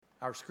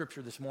Our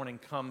scripture this morning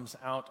comes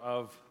out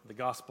of the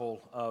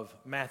Gospel of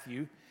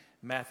Matthew,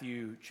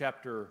 Matthew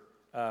chapter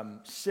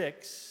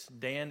 6.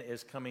 Dan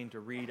is coming to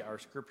read our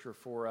scripture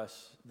for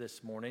us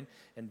this morning.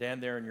 And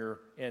Dan, there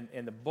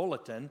in the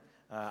bulletin,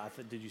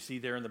 did you see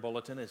there in the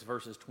bulletin? It's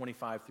verses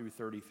 25 through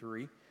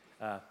 33.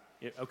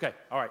 Okay,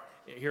 all right.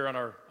 Here on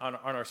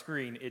our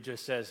screen, it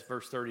just says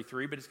verse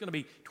 33, but it's going to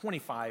be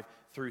 25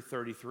 through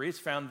 33. It's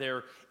found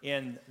there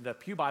in the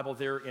Pew Bible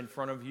there in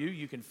front of you.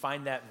 You can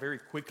find that very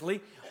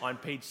quickly on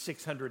page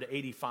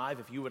 685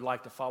 if you would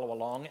like to follow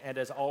along. And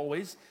as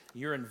always,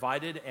 you're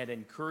invited and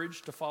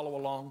encouraged to follow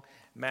along.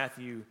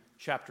 Matthew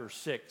chapter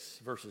 6,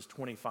 verses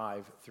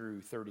 25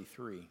 through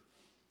 33.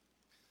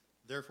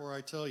 Therefore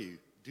I tell you,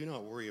 do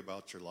not worry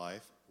about your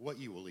life, what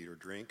you will eat or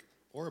drink,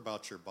 or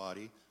about your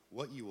body,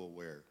 what you will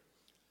wear.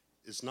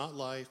 Is not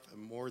life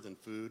more than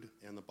food,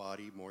 and the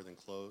body more than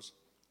clothes?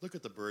 Look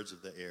at the birds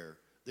of the air.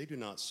 They do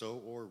not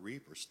sow or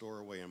reap or store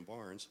away in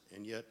barns,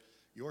 and yet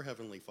your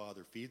heavenly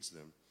Father feeds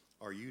them.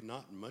 Are you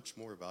not much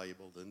more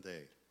valuable than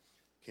they?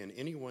 Can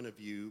any one of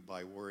you,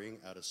 by worrying,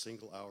 add a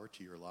single hour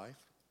to your life?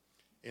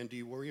 And do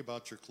you worry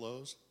about your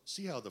clothes?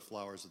 See how the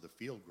flowers of the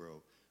field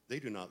grow. They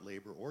do not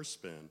labor or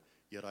spin.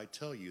 Yet I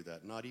tell you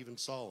that not even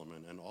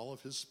Solomon in all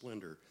of his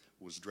splendor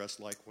was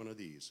dressed like one of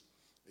these.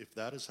 If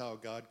that is how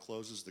God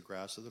clothes the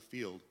grass of the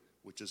field,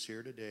 which is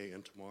here today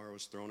and tomorrow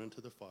is thrown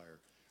into the fire,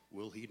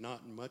 will he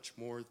not much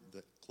more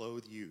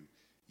clothe you,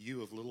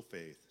 you of little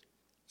faith?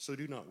 So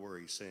do not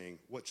worry, saying,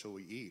 what shall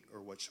we eat,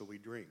 or what shall we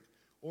drink,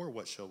 or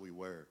what shall we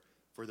wear?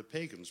 For the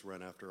pagans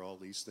run after all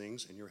these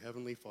things, and your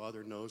heavenly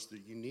Father knows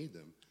that you need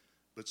them.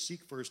 But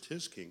seek first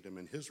his kingdom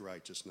and his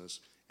righteousness,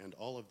 and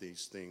all of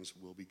these things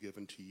will be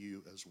given to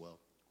you as well.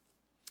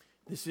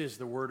 This is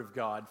the word of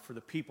God for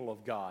the people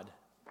of God.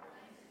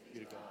 Be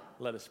to God.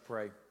 Let us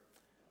pray.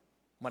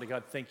 Mighty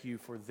God, thank you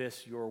for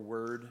this, your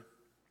word,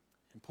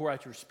 and pour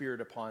out your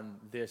Spirit upon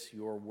this,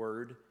 your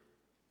word,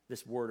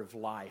 this word of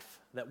life,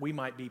 that we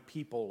might be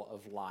people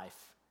of life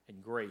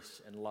and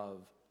grace and love.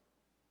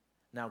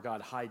 Now,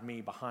 God, hide me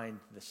behind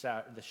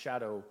the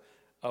shadow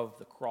of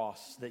the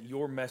cross, that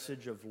your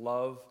message of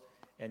love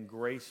and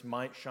grace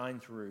might shine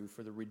through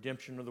for the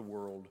redemption of the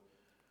world.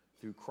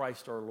 Through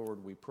Christ our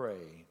Lord, we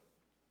pray.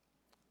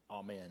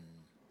 Amen.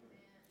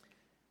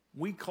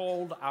 We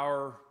called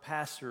our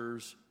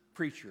pastors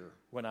preacher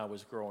when I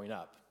was growing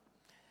up.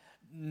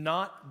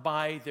 Not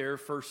by their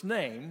first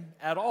name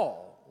at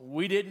all.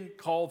 We didn't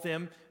call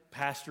them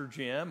Pastor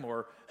Jim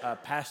or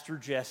Pastor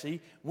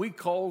Jesse. We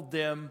called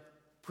them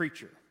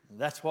preacher.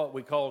 That's what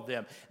we called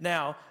them.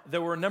 Now,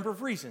 there were a number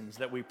of reasons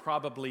that we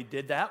probably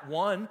did that.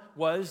 One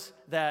was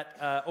that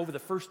over the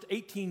first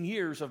 18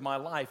 years of my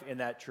life in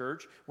that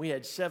church, we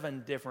had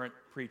 7 different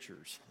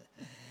preachers.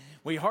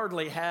 We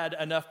hardly had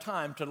enough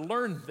time to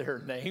learn their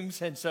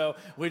names, and so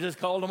we just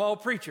called them all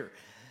preacher.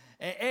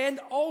 And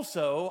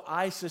also,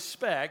 I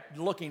suspect,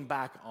 looking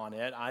back on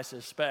it, I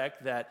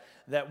suspect that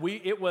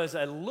it was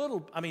a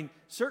little,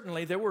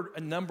 certainly there were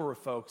a number of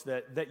folks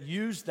that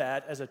used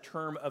that as a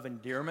term of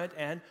endearment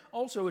and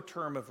also a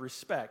term of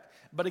respect.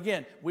 But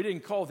again, we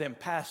didn't call them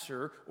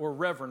pastor or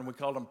reverend, we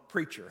called them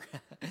preacher.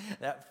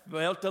 That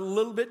felt a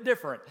little bit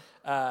different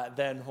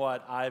than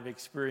what I've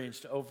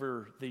experienced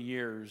over the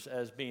years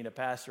as being a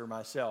pastor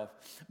myself.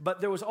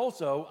 But there was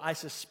also, I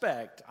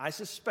suspect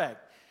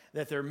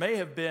that there may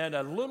have been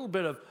a little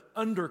bit of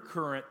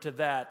undercurrent to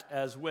that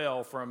as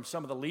well from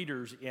some of the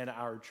leaders in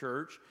our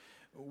church.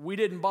 We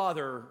didn't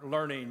bother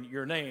learning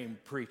your name,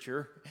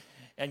 preacher.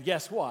 And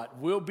guess what?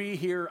 We'll be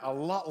here a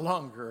lot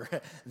longer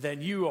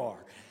than you are.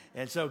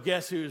 And so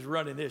guess who's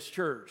running this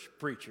church?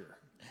 Preacher.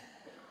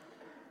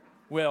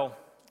 Well,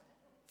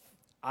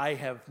 I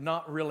have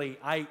not really,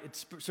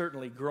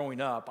 certainly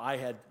growing up, I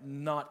had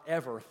not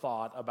ever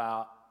thought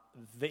about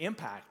the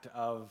impact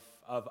of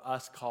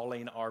us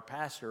calling our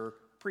pastor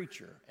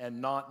preacher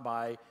and not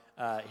by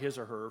his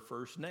or her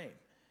first name.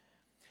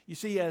 You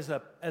see, as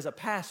a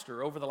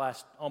pastor, over the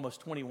last almost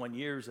 21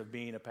 years of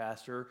being a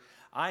pastor,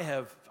 I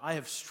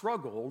have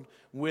struggled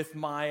with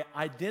my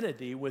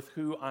identity with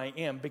who I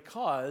am,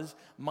 because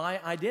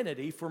my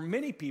identity for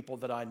many people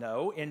that I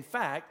know, in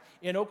fact,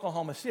 in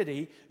Oklahoma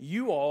City,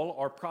 you all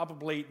are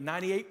probably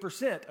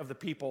 98% of the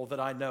people that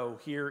I know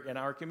here in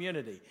our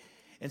community.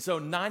 And so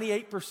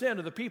 98%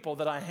 of the people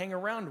that I hang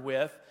around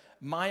with,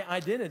 my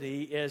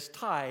identity is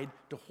tied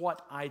to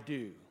what I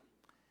do.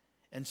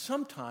 And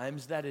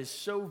sometimes that is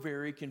so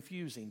very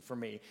confusing for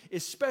me,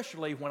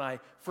 especially when I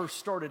first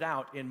started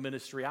out in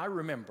ministry. I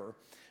remember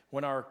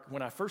when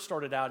I first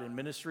started out in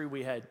ministry,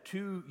 we had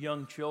 2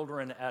 young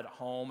children at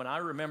home, and I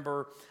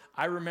remember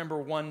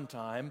one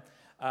time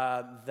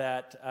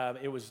that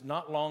it was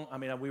not long.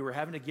 We were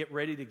having to get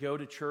ready to go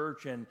to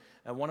church, and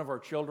one of our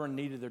children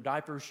needed their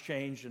diapers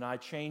changed, and I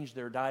changed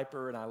their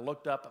diaper, and I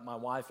looked up at my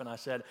wife and I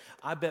said,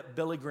 I bet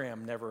Billy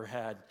Graham never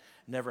had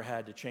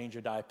to change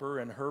a diaper.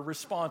 And her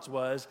response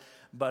was,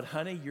 but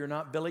honey, you're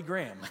not Billy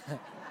Graham.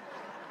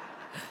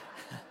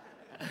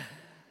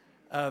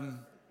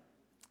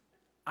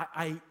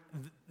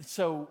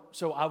 So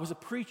I was a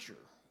preacher,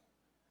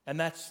 and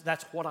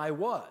that's what I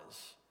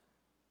was.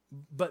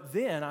 But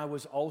then I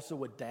was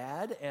also a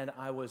dad, and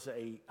I was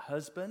a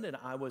husband, and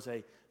I was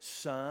a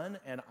son,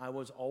 and I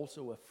was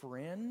also a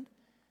friend.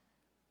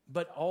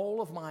 But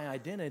all of my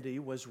identity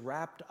was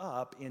wrapped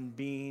up in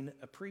being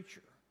a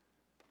preacher.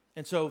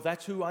 And so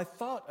that's who I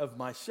thought of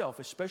myself,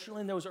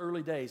 especially in those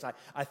early days.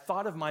 I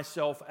thought of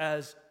myself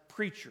as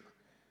preacher.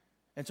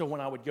 And so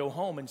when I would go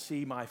home and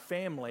see my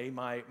family,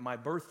 my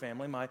birth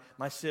family,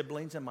 my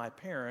siblings and my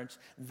parents,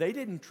 they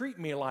didn't treat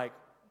me like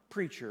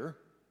preacher.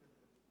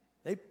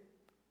 They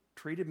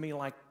treated me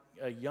like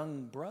a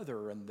young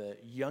brother and the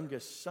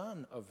youngest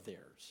son of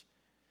theirs.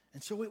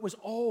 And so it was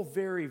all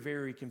very,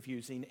 very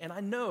confusing. And I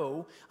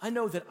know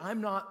that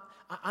I'm not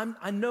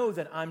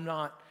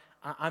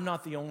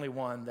the only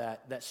one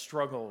that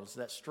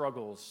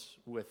struggles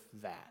with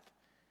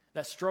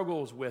that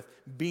struggles with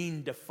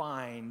being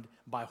defined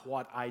by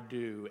what I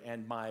do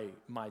and my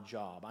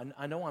job.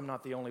 I know I'm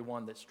not the only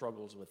one that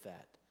struggles with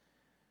that.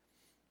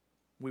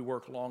 We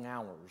work long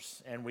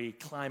hours, and we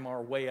climb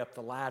our way up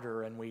the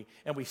ladder, and we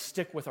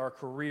stick with our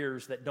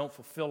careers that don't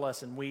fulfill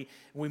us, and we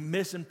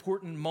miss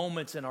important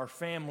moments in our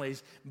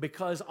families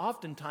because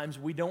oftentimes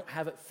we don't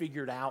have it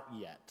figured out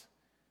yet.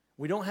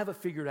 We don't have it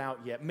figured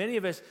out yet. Many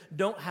of us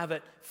don't have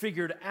it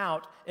figured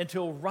out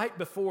until right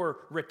before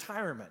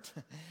retirement.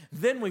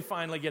 Then we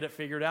finally get it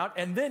figured out,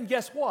 and then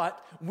guess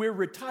what? We're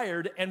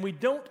retired, and we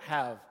don't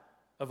have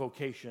a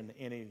vocation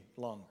any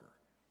longer.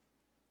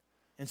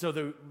 And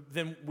so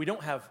then we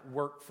don't have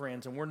work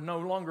friends, and we're no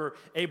longer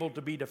able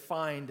to be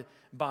defined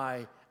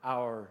by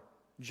our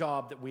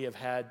job that we have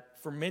had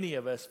for many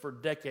of us for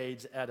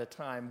decades at a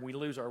time. We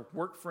lose our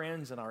work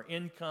friends and our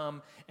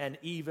income and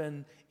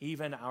even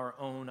our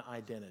own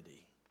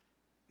identity.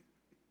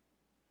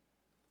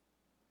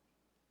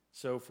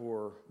 So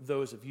for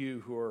those of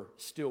you who are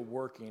still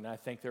working, I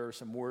think there are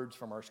some words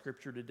from our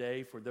scripture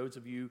today. For those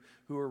of you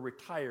who are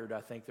retired,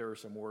 I think there are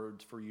some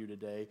words for you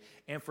today.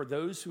 And for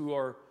those who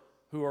are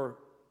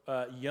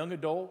young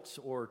adults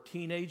or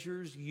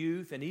teenagers,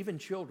 youth, and even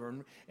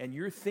children, and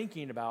you're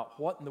thinking about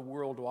what in the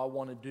world do I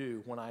want to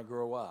do when I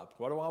grow up?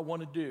 What do I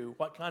want to do?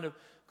 What kind of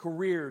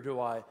career do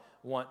I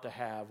want to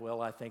have?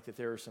 Well, I think that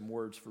there are some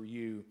words for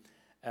you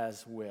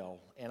as well.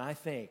 And I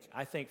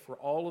think for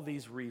all of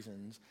these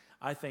reasons,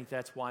 I think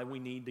that's why we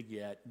need to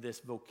get this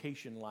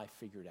vocation life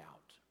figured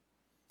out.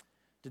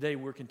 Today,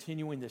 we're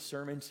continuing this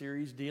sermon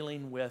series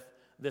dealing with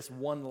this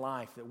one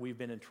life that we've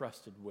been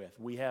entrusted with.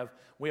 We have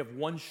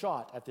one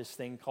shot at this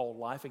thing called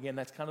life. Again,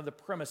 that's kind of the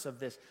premise of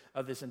this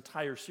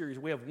entire series.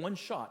 We have one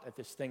shot at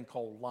this thing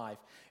called life,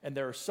 and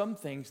there are some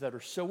things that are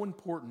so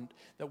important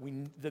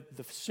that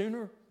the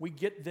sooner we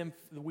get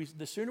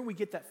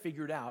that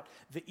figured out,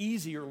 the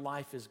easier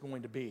life is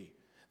going to be.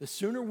 The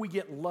sooner we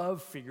get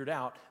love figured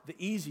out, the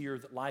easier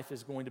that life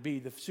is going to be.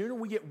 The sooner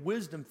we get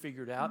wisdom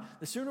figured out,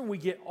 the sooner we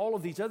get all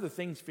of these other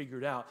things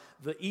figured out,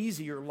 the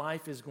easier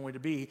life is going to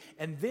be.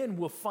 And then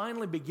we'll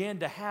finally begin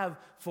to have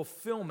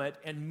fulfillment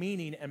and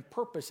meaning and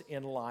purpose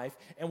in life.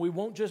 And we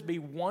won't just be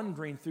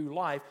wandering through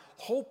life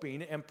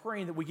hoping and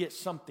praying that we get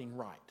something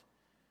right.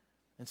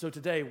 And so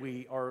today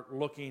we're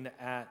looking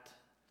at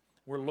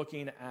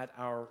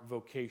our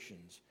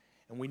vocations.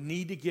 And we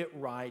need to get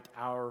right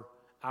our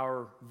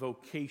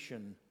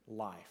vocation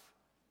life.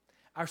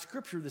 Our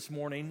scripture this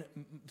morning,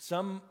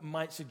 some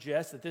might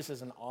suggest that this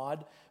is an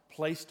odd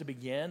place to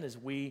begin as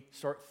we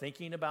start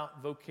thinking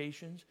about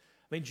vocations.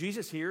 I mean,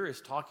 Jesus here is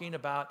talking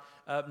about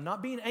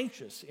not being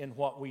anxious in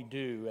what we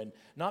do and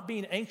not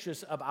being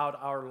anxious about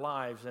our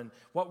lives and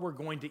what we're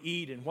going to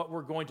eat and what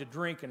we're going to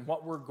drink and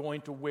what we're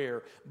going to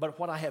wear. But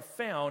what I have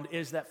found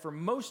is that for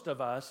most of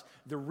us,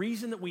 the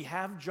reason that we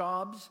have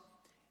jobs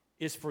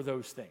is for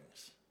those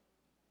things.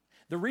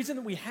 The reason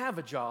that we have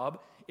a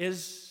job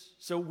is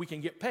so we can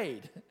get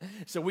paid,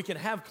 so we can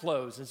have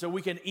clothes, and so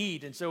we can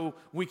eat, and so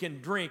we can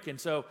drink, and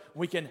so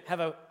we can have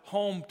a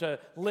home to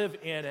live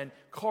in and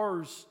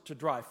cars to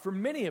drive. For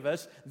many of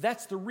us,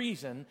 that's the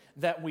reason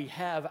that we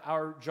have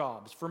our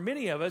jobs. For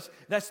many of us,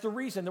 that's the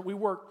reason that we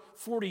work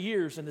 40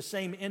 years in the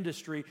same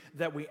industry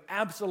that we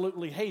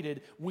absolutely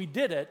hated. We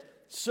did it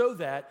so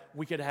that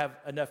we could have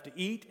enough to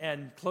eat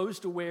and clothes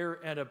to wear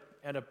and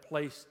a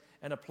place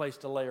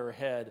to lay our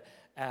head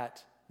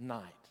at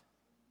night.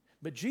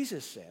 But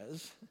Jesus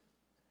says,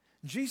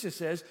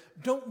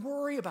 don't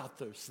worry about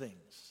those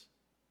things.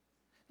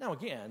 Now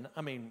again,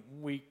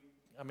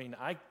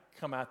 I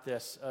come at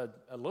this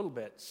a little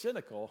bit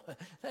cynical.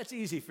 That's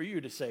easy for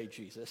you to say,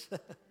 Jesus.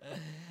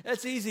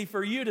 That's easy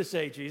for you to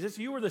say, Jesus.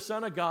 You were the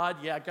Son of God.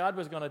 Yeah, God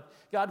was going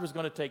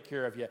to take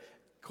care of you.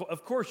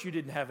 Of course you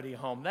didn't have any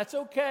home. That's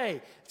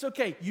okay. It's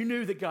okay. You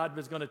knew that God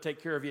was going to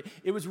take care of you.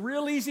 It was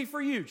real easy for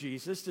you,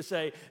 Jesus, to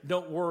say,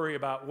 don't worry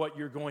about what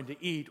you're going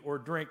to eat or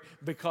drink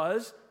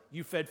because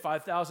you fed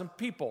 5,000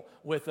 people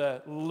with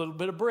a little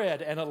bit of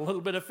bread and a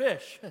little bit of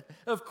fish.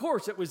 Of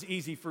course it was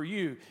easy for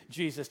you,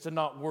 Jesus, to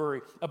not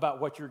worry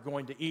about what you're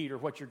going to eat or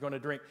what you're going to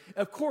drink.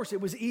 Of course it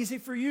was easy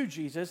for you,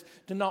 Jesus,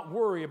 to not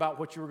worry about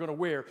what you were going to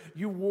wear.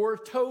 You wore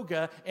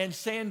toga and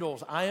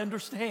sandals. I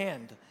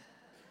understand.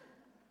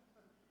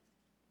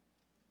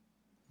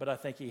 But I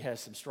think he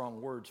has some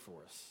strong words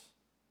for us.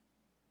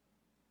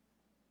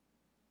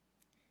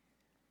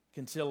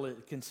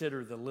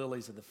 Consider the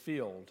lilies of the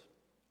field,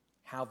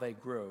 how they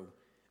grow.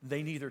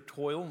 They neither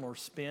toil nor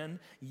spin.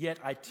 Yet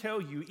I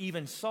tell you,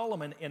 even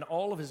Solomon in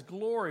all of his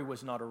glory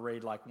was not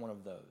arrayed like one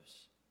of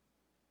those.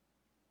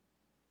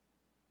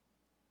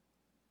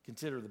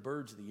 Consider the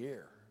birds of the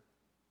air.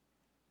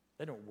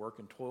 They don't work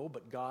and toil,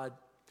 but God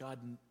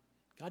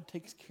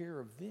takes care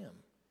of them.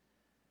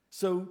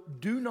 So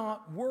do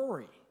not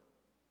worry.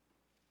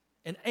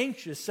 And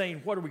anxious,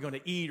 saying, what are we going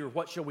to eat, or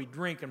what shall we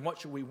drink, and what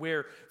shall we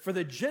wear? For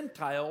the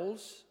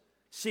Gentiles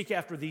seek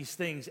after these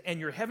things, and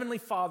your heavenly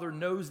Father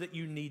knows that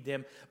you need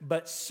them.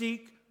 But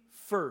seek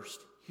first,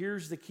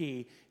 here's the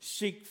key,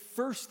 seek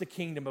first the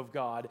kingdom of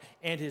God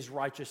and his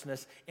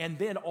righteousness, and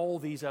then all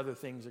these other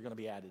things are going to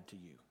be added to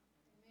you.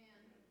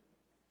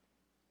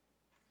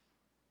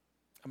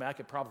 I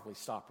could probably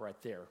stop right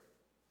there.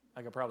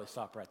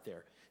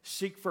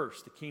 Seek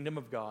first the kingdom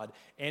of God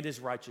and his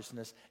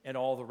righteousness, and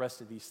all the rest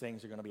of these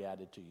things are going to be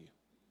added to you.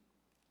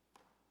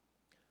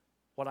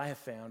 What I have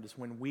found is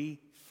when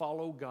we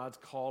follow God's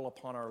call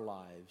upon our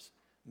lives,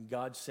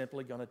 God's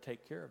simply going to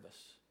take care of us.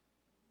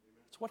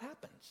 That's what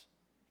happens.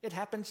 It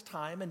happens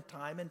time and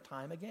time and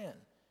time again.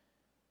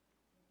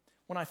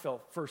 When I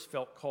first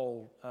felt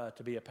called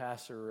to be a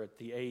pastor at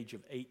the age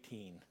of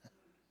 18,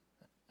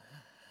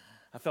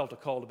 I felt a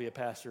call to be a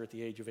pastor at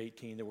the age of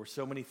 18. There were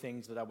so many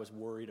things that I was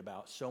worried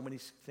about, so many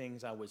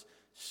things I was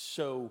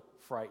so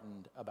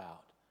frightened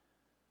about.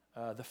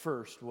 The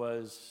first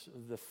was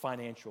the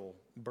financial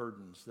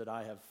burdens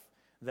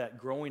that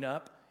growing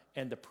up,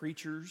 and the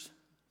preachers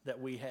that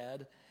we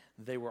had,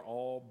 they were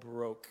all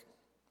broke.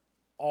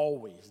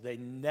 Always. They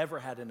never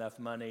had enough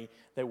money.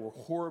 They were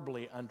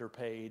horribly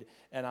underpaid,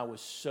 and I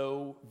was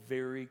so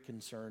very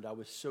concerned. I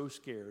was so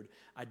scared.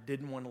 I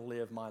didn't want to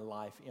live my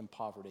life in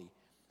poverty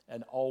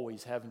and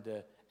always having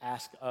to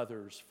ask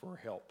others for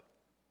help.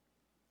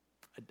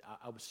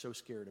 I was so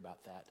scared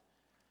about that.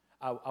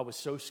 I was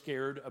so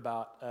scared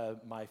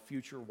about my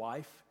future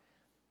wife.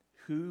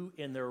 Who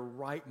in their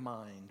right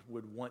mind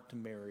would want to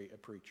marry a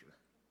preacher?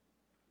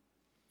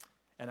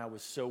 And I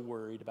was so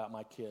worried about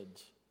my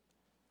kids.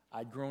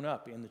 I'd grown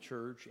up in the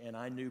church, and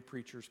I knew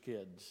preachers'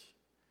 kids.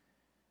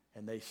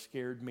 And they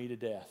scared me to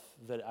death.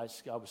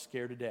 I was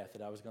scared to death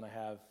that I was going to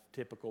have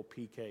typical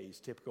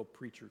PKs, typical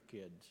preacher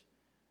kids.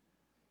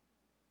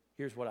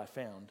 Here's what I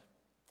found.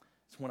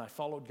 It's when I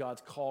followed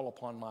God's call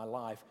upon my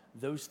life,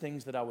 those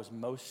things that I was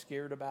most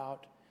scared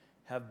about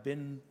have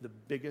been the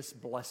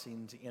biggest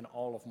blessings in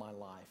all of my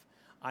life.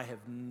 I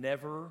have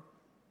never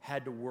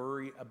had to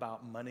worry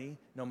about money,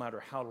 no matter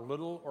how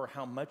little or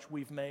how much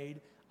we've made.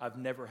 I've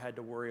never had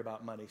to worry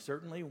about money.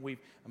 Certainly,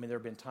 there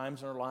have been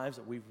times in our lives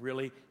that we've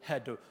really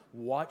had to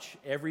watch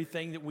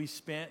everything that we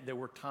spent. There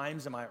were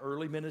times in my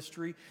early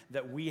ministry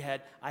that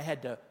I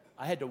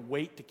had to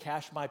wait to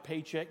cash my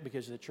paycheck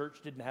because the church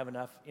didn't have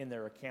enough in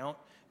their account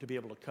to be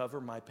able to cover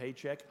my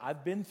paycheck.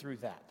 I've been through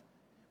that.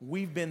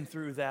 We've been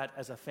through that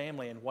as a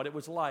family, and what it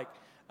was like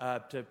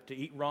to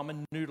eat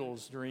ramen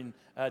noodles during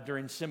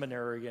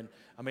seminary. And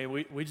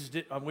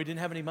we didn't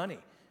have any money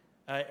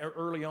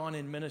early on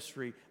in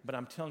ministry, but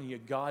I'm telling you,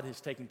 God has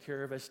taken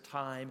care of us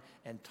time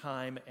and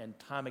time and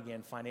time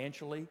again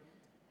financially.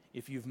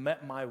 If you've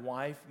met my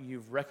wife,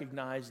 you've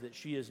recognized that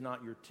she is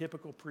not your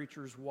typical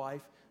preacher's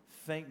wife.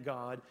 Thank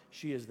God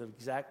she is the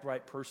exact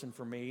right person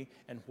for me,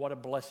 and what a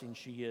blessing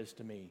she is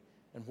to me,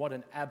 and what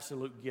an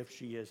absolute gift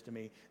she is to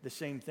me. The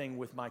same thing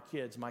with my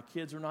kids. My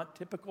kids are not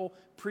typical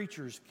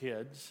preacher's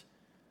kids,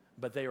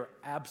 but they are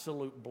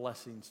absolute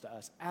blessings to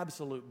us,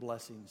 absolute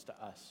blessings to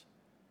us.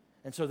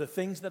 And so the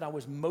things that I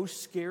was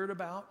most scared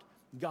about,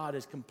 God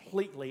is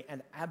completely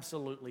and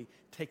absolutely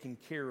taking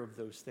care of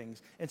those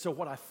things. And so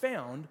what I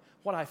found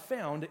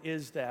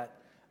is that,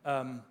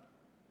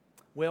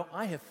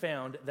 I have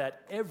found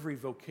that every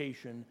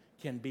vocation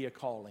can be a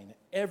calling.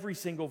 Every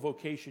single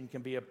vocation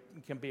can be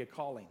a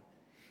calling.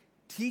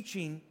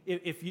 Teaching,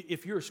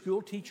 if you're a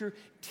school teacher,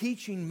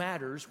 teaching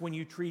matters when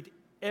you treat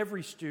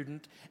every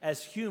student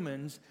as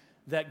humans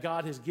that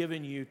God has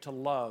given you to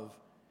love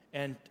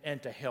and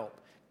to help.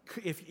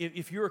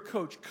 If you're a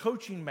coach,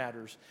 coaching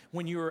matters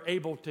when you are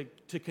able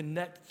to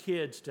connect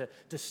kids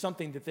to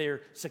something that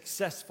they're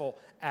successful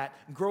at.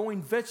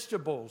 Growing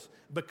vegetables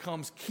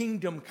becomes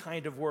kingdom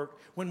kind of work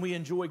when we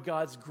enjoy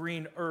God's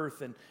green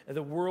earth and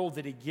the world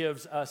that he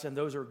gives us, and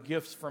those are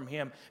gifts from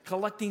him.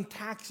 Collecting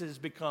taxes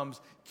becomes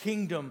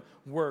kingdom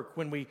work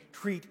when we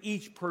treat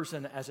each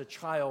person as a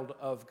child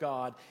of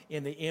God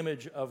in the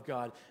image of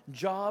God.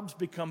 Jobs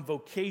become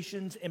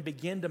vocations and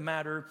begin to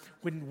matter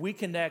when we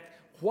connect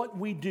what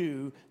we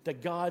do to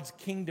God's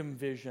kingdom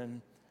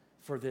vision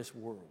for this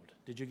world.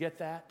 Did you get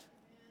that?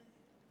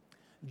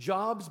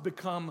 Jobs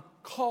become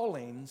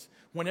callings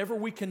whenever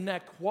we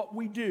connect what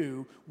we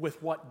do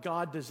with what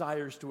God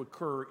desires to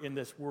occur in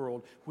this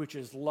world, which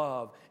is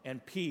love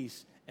and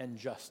peace and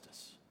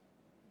justice.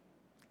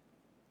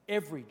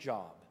 Every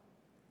job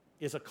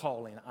is a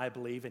calling, I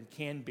believe, and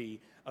can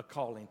be a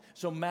calling.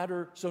 So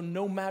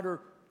no matter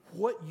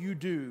what you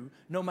do,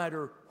 no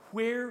matter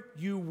where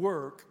you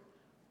work,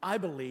 I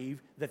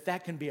believe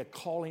that can be a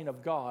calling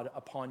of God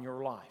upon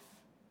your life.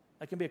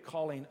 That can be a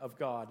calling of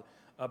God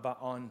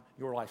on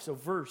your life. So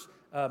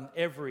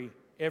every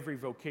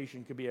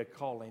vocation could be a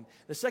calling.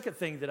 The second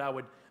thing that I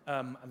would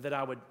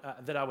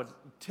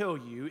tell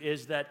you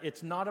is that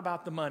it's not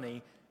about the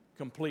money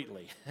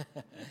completely.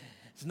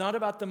 It's not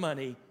about the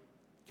money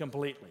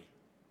completely.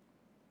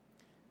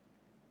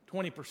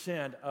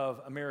 20%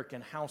 of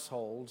American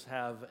households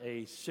have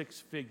a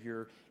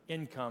six-figure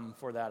income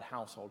for that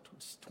household.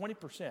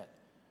 20%.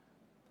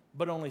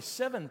 But only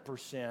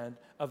 7%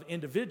 of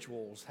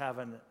individuals have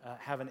an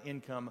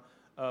income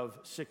of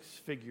six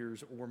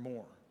figures or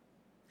more.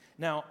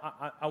 Now,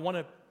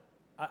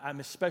 I'm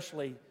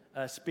especially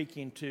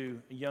speaking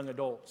to young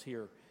adults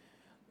here.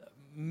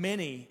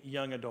 Many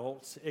young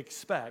adults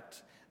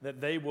expect that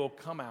they will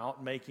come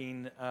out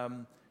making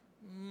at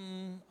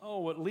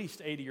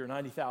least $80,000 or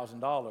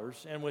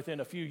 $90,000, and within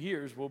a few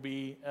years will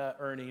be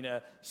earning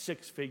a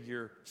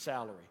six-figure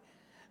salary.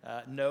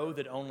 Know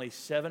that only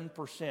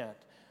 7%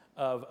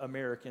 of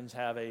Americans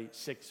have a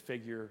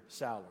six-figure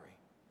salary.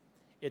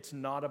 It's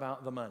not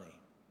about the money.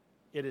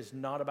 It is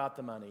not about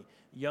the money.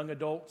 Young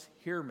adults,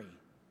 hear me.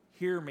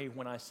 Hear me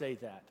when I say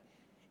that.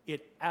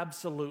 It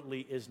absolutely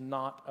is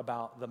not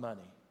about the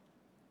money.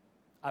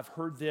 I've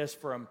heard this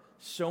from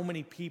so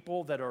many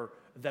people that are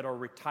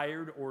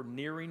retired or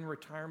nearing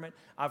retirement.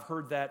 I've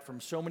heard that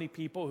from so many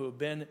people who have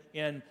been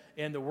in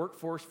the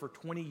workforce for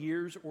 20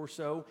 years or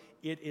so.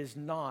 It is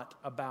not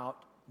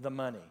about the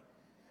money.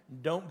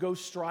 Don't go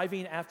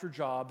striving after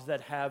jobs that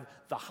have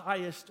the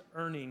highest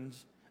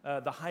earnings,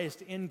 the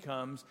highest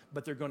incomes,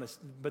 but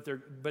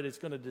it's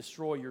going to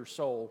destroy your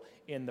soul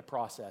in the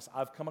process.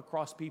 I've come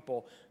across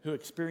people who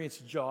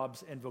experienced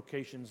jobs and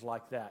vocations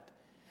like that.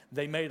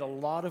 They made a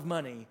lot of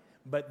money,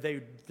 but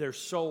their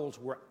souls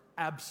were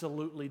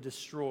absolutely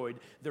destroyed.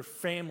 Their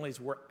families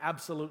were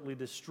absolutely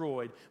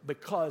destroyed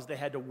because they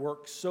had to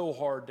work so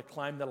hard to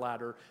climb the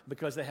ladder,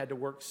 because they had to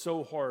work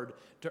so hard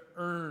to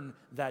earn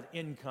that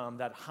income,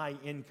 that high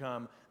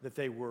income that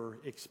they were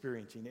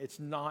experiencing. It's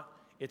not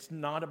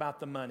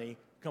about the money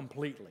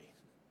completely.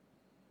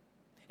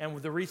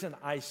 And the reason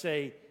I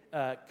say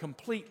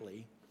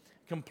completely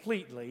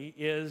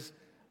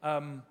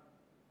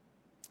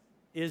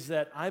is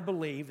that I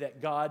believe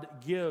that God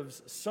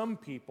gives some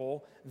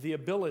people the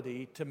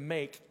ability to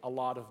make a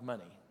lot of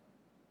money.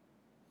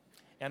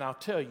 And I'll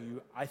tell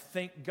you, I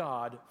thank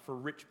God for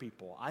rich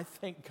people. I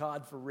thank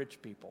God for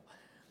rich people,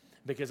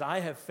 because I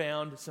have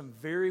found some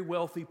very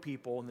wealthy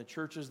people in the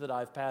churches that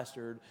I've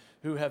pastored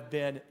who have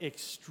been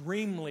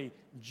extremely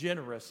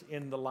generous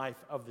in the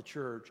life of the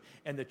church.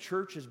 And the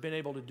church has been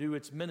able to do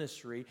its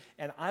ministry.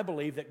 And I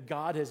believe that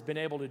God has been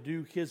able to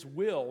do His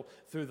will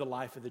through the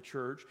life of the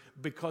church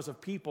because of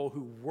people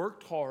who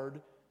worked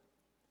hard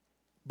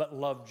but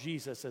loved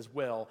Jesus as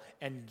well,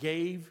 and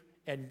gave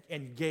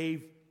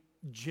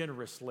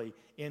generously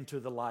into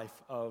the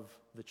life of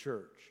the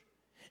church.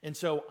 And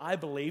so I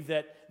believe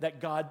that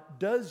God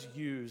does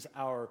use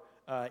our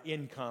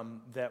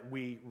income that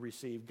we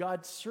receive.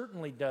 God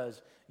certainly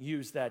does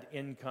use that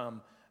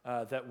income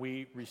that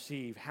we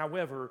receive.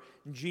 However,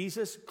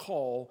 Jesus'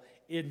 call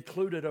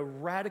included a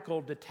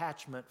radical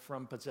detachment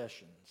from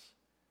possessions.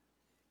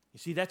 You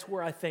see, that's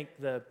where I think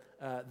the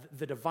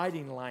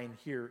dividing line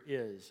here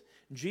is.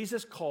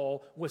 Jesus'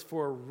 call was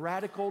for a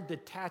radical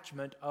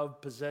detachment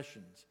of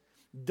possessions.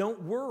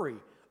 Don't worry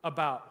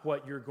about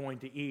what you're going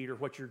to eat or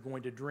what you're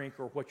going to drink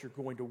or what you're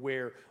going to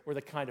wear or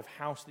the kind of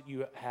house that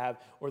you have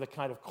or the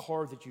kind of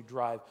car that you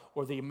drive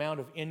or the amount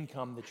of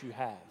income that you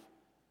have.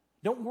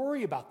 Don't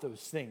worry about those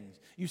things.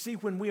 You see,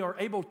 when we are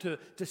able to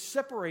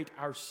separate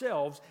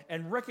ourselves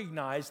and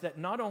recognize that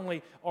not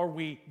only are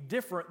we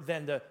different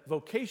than the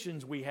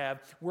vocations we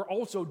have, we're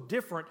also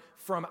different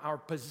from our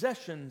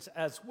possessions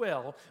as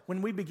well.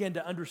 When we begin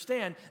to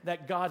understand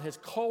that God has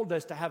called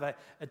us to have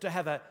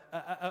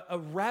a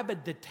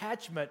rabid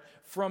detachment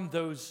from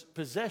those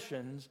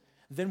possessions,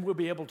 then we'll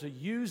be able to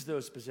use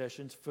those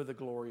possessions for the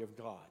glory of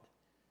God.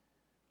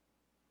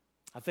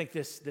 I think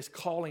this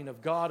calling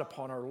of God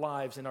upon our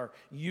lives and our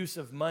use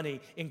of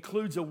money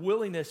includes a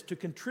willingness to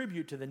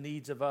contribute to the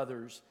needs of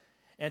others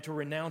and to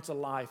renounce a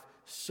life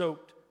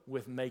soaked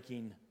with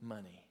making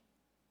money.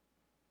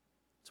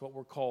 That's what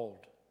we're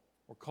called.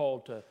 We're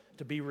called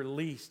to be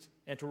released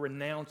and to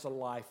renounce a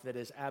life that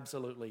is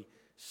absolutely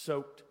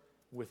soaked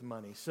with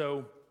money.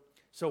 So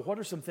what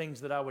are some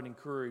things that I would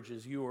encourage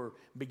as you are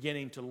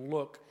beginning to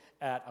look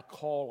at a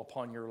call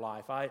upon your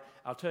life?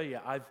 I'll tell you,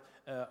 I've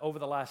over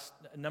the last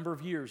number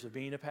of years of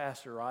being a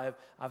pastor, I've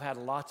had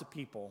lots of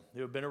people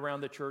who have been around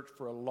the church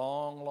for a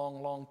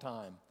long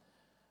time.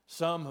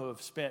 Some who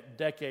have spent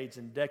decades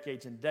and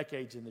decades and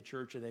decades in the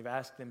church, and they've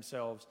asked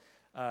themselves,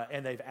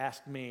 and they've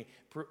asked me,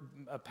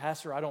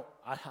 Pastor, I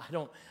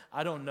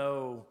don't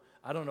know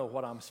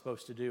what I'm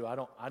supposed to do. I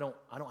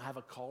don't have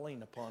a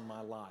calling upon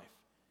my life.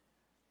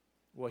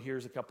 Well,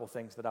 here's a couple of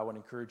things that I would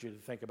encourage you to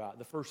think about.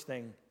 The first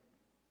thing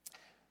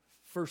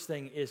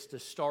is to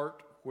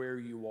start where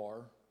you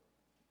are.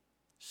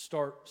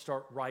 Start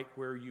right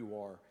where you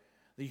are.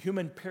 The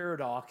human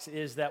paradox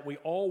is that we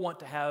all want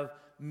to have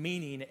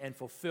meaning and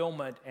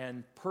fulfillment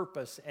and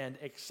purpose and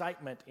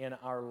excitement in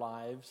our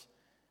lives,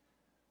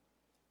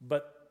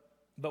 but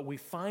we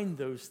find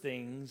those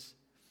things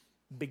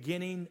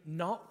beginning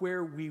not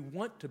where we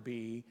want to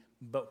be,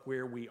 but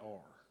where we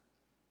are.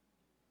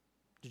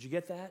 Did you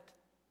get that?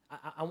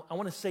 I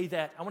want to say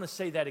that. I want to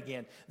say that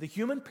again. The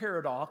human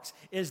paradox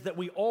is that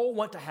we all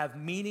want to have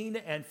meaning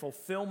and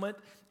fulfillment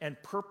and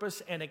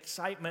purpose and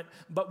excitement,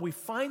 but we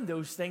find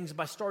those things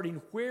by starting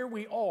where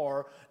we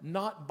are,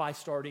 not by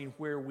starting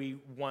where we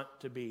want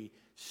to be.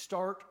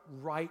 Start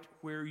right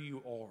where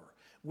you are,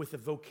 with the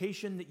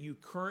vocation that you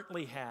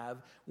currently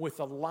have, with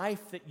the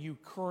life that you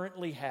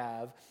currently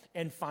have,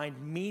 and find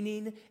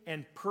meaning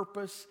and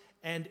purpose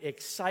and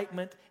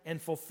excitement and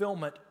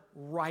fulfillment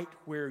right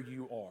where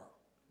you are.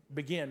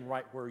 Begin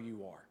right where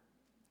you are.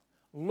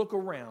 Look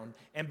around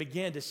and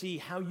begin to see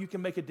how you can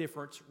make a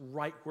difference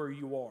right where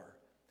you are.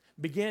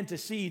 Begin to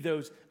see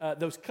those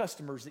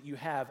customers that you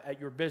have at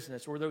your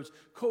business, or those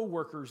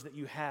co-workers that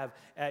you have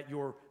at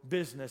your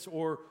business,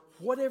 or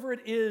whatever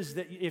it is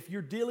that if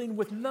you're dealing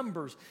with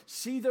numbers,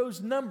 see those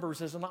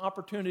numbers as an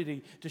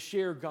opportunity to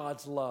share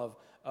God's love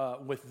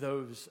with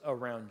those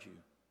around you.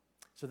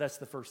 So that's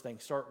the first thing.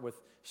 Start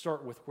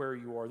with where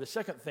you are. The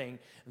second thing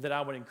that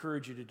I would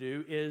encourage you to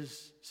do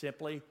is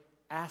simply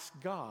ask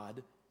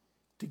God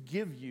to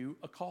give you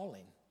a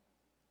calling.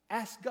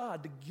 Ask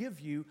God to give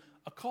you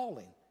a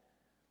calling.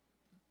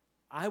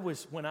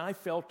 When I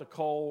felt a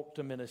call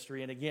to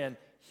ministry, and again,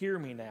 hear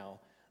me now,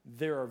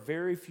 there are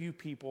very few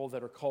people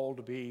that are called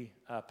to be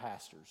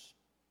pastors.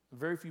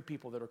 Very few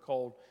people that are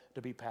called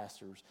to be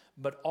pastors.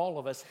 But all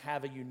of us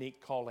have a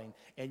unique calling,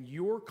 and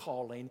your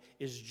calling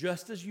is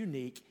just as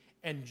unique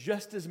and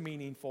just as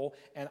meaningful,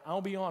 and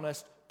I'll be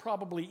honest,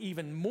 probably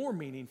even more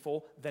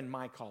meaningful than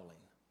my calling.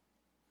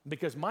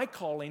 Because my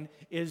calling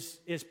is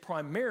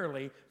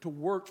primarily to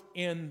work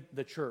in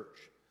the church.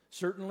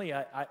 Certainly,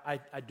 I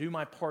do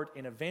my part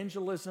in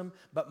evangelism,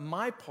 but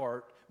my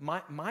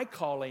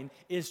calling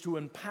is to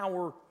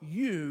empower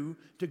you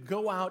to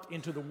go out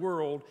into the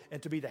world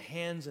and to be the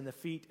hands and the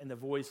feet and the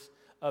voice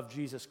of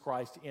Jesus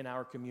Christ in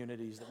our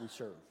communities that we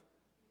serve.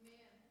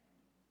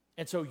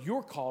 And so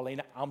your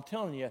calling, I'm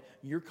telling you,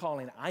 your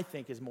calling, I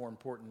think, is more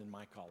important than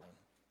my calling.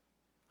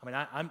 I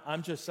mean,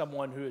 I'm just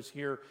someone who is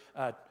here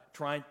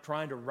trying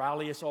to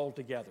rally us all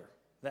together.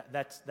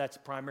 That's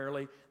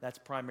primarily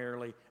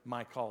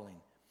my calling.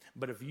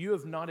 But if you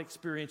have not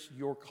experienced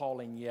your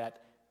calling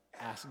yet,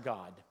 ask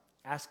God.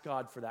 Ask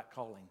God for that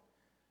calling.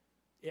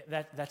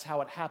 That's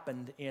how it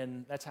happened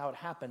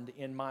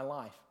in my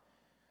life.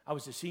 I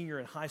was a senior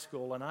in high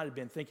school, and I had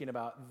been thinking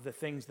about the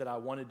things that I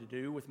wanted to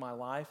do with my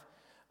life.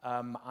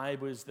 I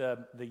was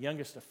the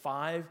youngest of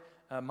 5.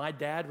 My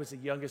dad was the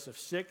youngest of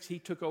 6. He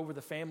took over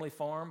the family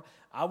farm.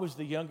 I was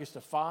the youngest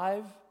of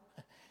 5.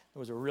 There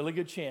was a really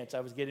good chance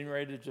I was getting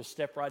ready to just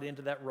step right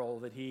into that role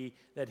that he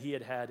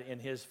had in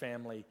his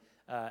family.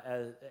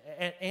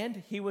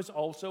 And he was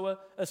also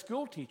a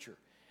school teacher.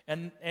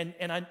 And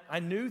I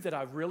knew that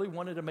I really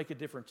wanted to make a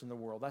difference in the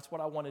world. That's what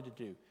I wanted to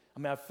do. I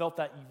mean, I felt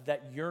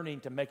that yearning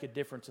to make a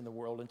difference in the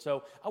world. And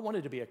so I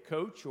wanted to be a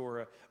coach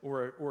or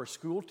a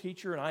school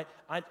teacher. And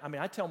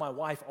I tell my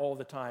wife all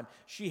the time,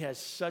 she has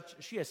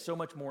so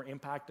much more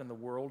impact on the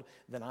world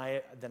than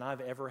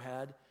I've ever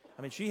had.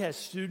 I mean, she has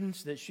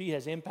students that she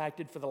has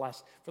impacted for the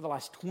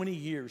last 20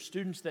 years,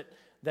 students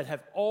that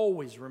have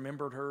always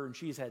remembered her, and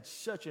she's had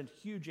such a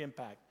huge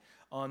impact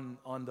on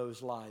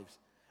those lives.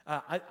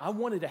 I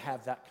wanted to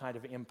have that kind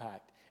of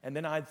impact. And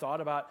then I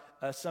thought about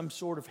some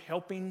sort of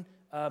helping.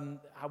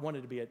 I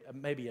wanted to be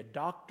maybe a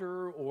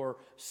doctor or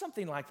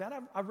something like that.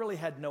 I really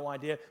had no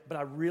idea, but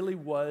I really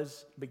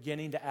was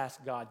beginning to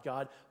ask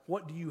God,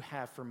 what do you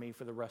have for me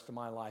for the rest of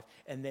my life?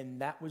 And then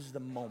that was the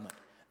moment.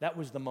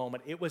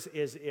 It was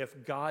as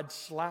if God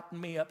slapped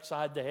me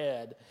upside the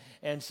head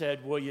and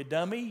said, well, you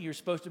dummy, you're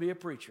supposed to be a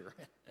preacher.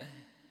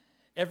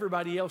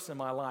 Everybody else in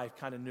my life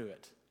kind of knew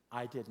it.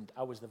 I didn't.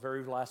 I was the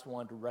very last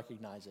one to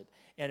recognize it.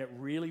 And it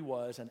really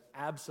was an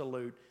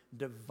absolute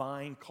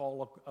divine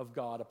call of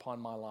God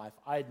upon my life.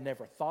 I had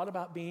never thought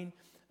about being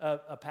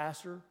a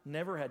pastor,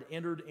 never had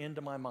entered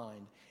into my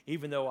mind,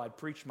 even though I'd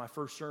preached my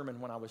first sermon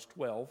when I was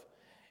 12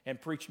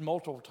 and preached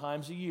multiple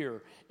times a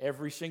year,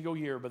 every single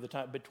year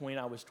between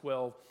I was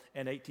 12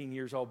 and 18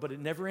 years old. But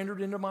it never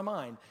entered into my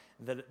mind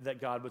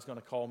that God was going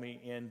to call me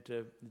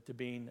into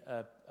being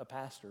a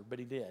pastor, but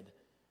He did.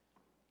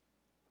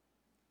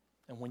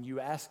 And when you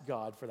ask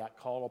God for that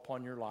call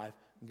upon your life,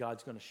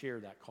 God's going to share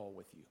that call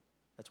with you.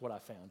 That's what I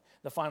found.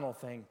 The final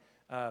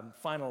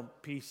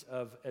piece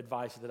of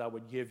advice that I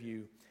would give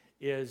you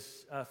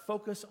is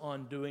focus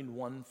on doing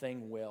one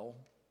thing well.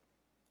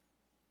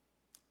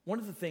 One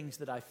of the things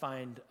that I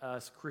find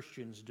us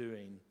Christians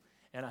doing,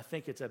 and I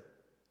think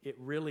it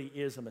really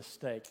is a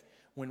mistake,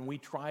 when we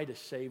try to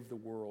save the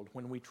world,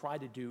 when we try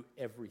to do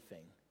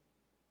everything.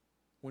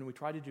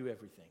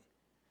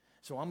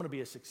 So I'm going to be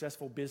a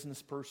successful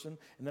business person,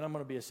 and then I'm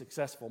going to be a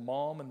successful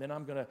mom, and then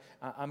I'm going to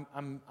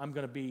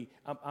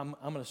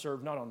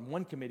serve not on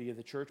one committee of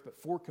the church, but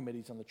 4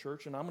 committees on the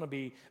church, and I'm going to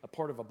be a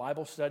part of a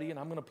Bible study, and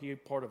I'm going to be a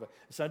part of a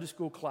Sunday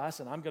school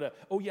class, and I'm going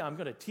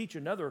to teach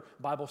another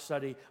Bible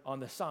study on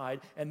the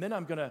side, and then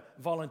I'm going to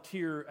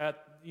volunteer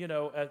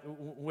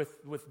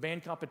with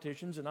band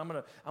competitions, and I'm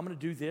going to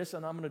do this,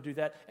 and I'm going to do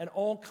that, and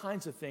all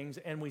kinds of things,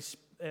 and we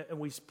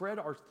spread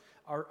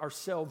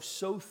ourselves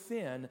so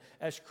thin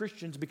as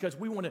Christians because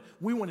we want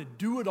to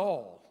do it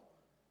all.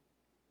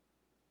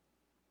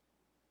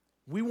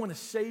 We want to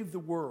save the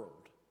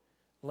world.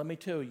 Let me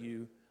tell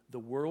you, the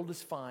world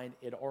is fine.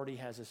 It already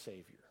has a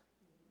Savior.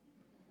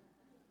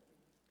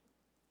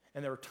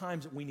 And there are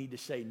times that we need to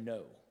say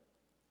no.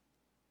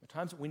 There are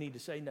times that we need to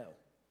say no.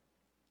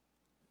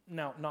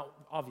 Now,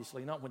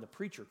 obviously not when the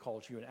preacher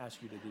calls you and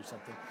asks you to do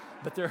something,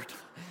 but there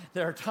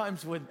are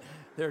times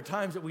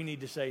that we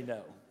need to say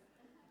no.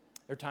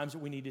 There are times that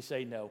we need to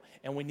say no,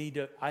 and we need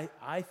to.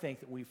 I think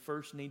that we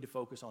first need to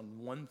focus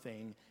on one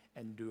thing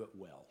and do it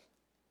well.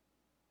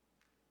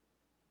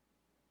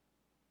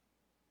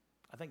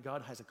 I think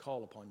God has a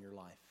call upon your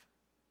life.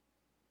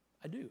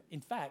 I do.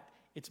 In fact,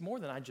 it's more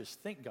than I just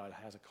think God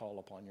has a call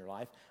upon your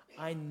life.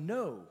 I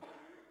know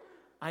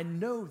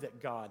that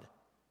God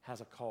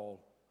has a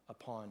call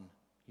upon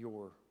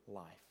your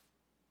life.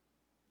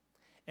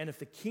 And if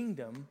the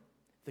kingdom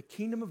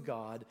of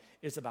God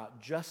is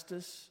about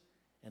justice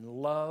and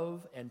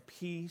love and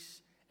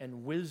peace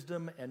and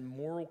wisdom and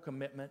moral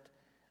commitment,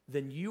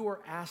 then you are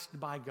asked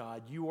by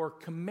God, you are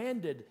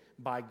commanded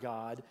by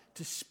God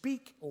to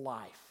speak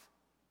life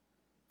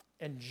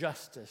and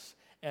justice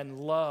and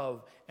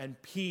love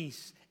and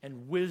peace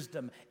and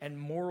wisdom and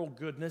moral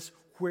goodness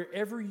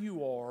wherever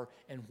you are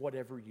and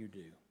whatever you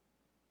do.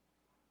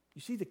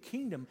 You see, the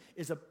kingdom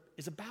is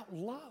about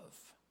love.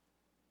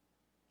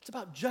 It's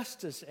about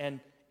justice and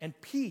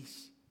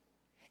peace.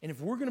 And if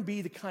we're going to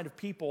be the kind of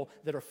people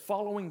that are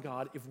following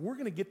God, if we're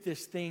going to get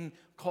this thing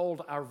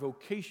called our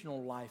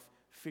vocational life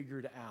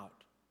figured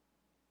out,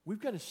 we've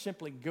got to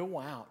simply go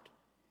out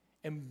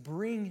and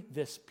bring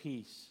this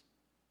peace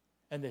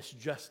and this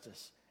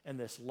justice and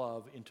this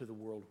love into the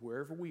world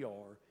wherever we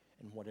are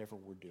and whatever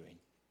we're doing.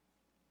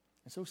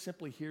 And so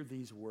simply hear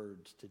these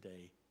words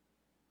today.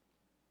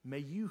 May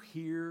you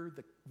hear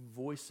the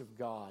voice of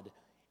God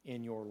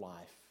in your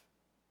life.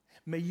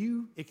 May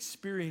you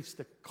experience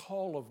the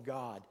call of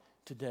God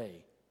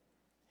today.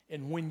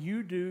 And when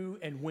you do,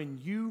 and when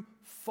you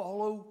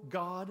follow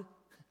God,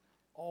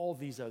 all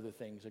these other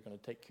things are going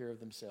to take care of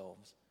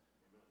themselves.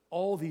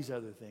 All these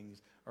other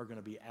things are going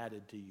to be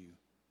added to you.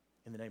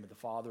 In the name of the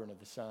Father, and of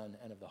the Son,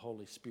 and of the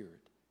Holy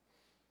Spirit.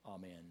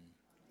 Amen.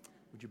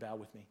 Would you bow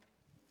with me?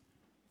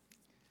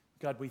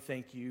 God, we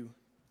thank you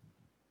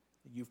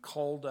that you've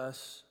called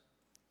us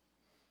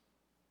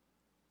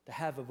to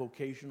have a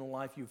vocational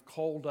life. You've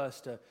called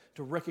us to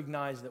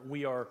recognize that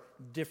we are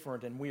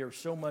different and we are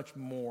so much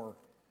more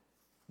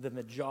than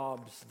the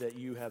jobs that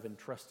you have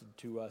entrusted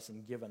to us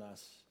and given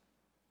us.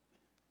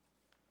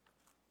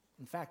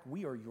 In fact,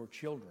 we are your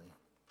children.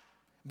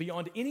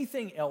 Beyond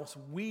anything else,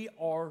 we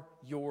are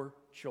your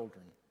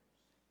children.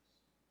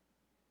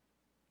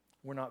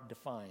 We're not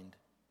defined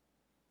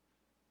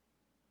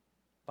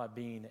by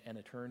being an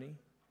attorney.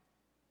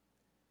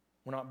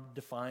 We're not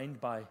defined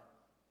by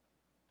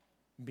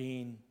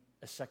being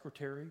a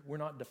secretary. We're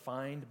not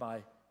defined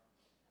by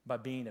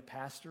being a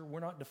pastor. We're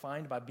not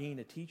defined by being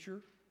a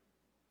teacher.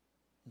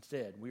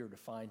 Instead, we are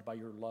defined by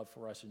your love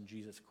for us in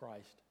Jesus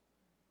Christ.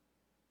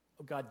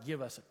 Oh God,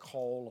 give us a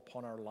call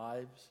upon our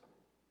lives.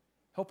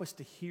 Help us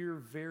to hear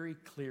very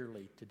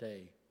clearly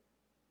today.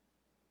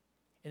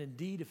 And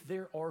indeed, if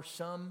there are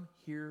some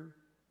here,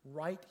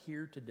 right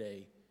here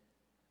today,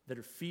 that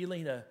are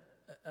feeling a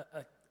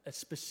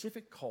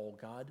specific call,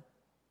 God,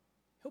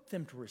 help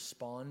them to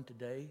respond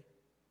today.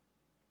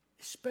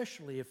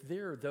 Especially if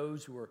there are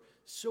those who are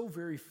so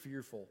very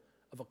fearful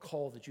of a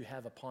call that you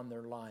have upon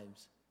their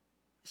lives.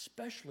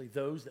 Especially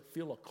those that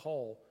feel a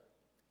call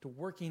to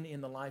working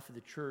in the life of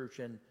the church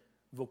and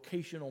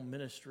vocational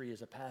ministry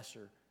as a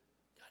pastor.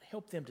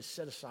 Help them to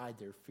set aside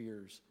their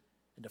fears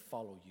and to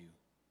follow you.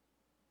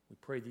 We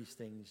pray these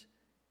things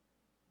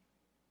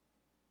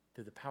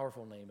through the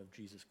powerful name of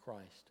Jesus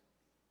Christ.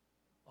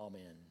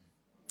 Amen.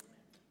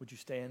 Would you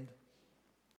stand?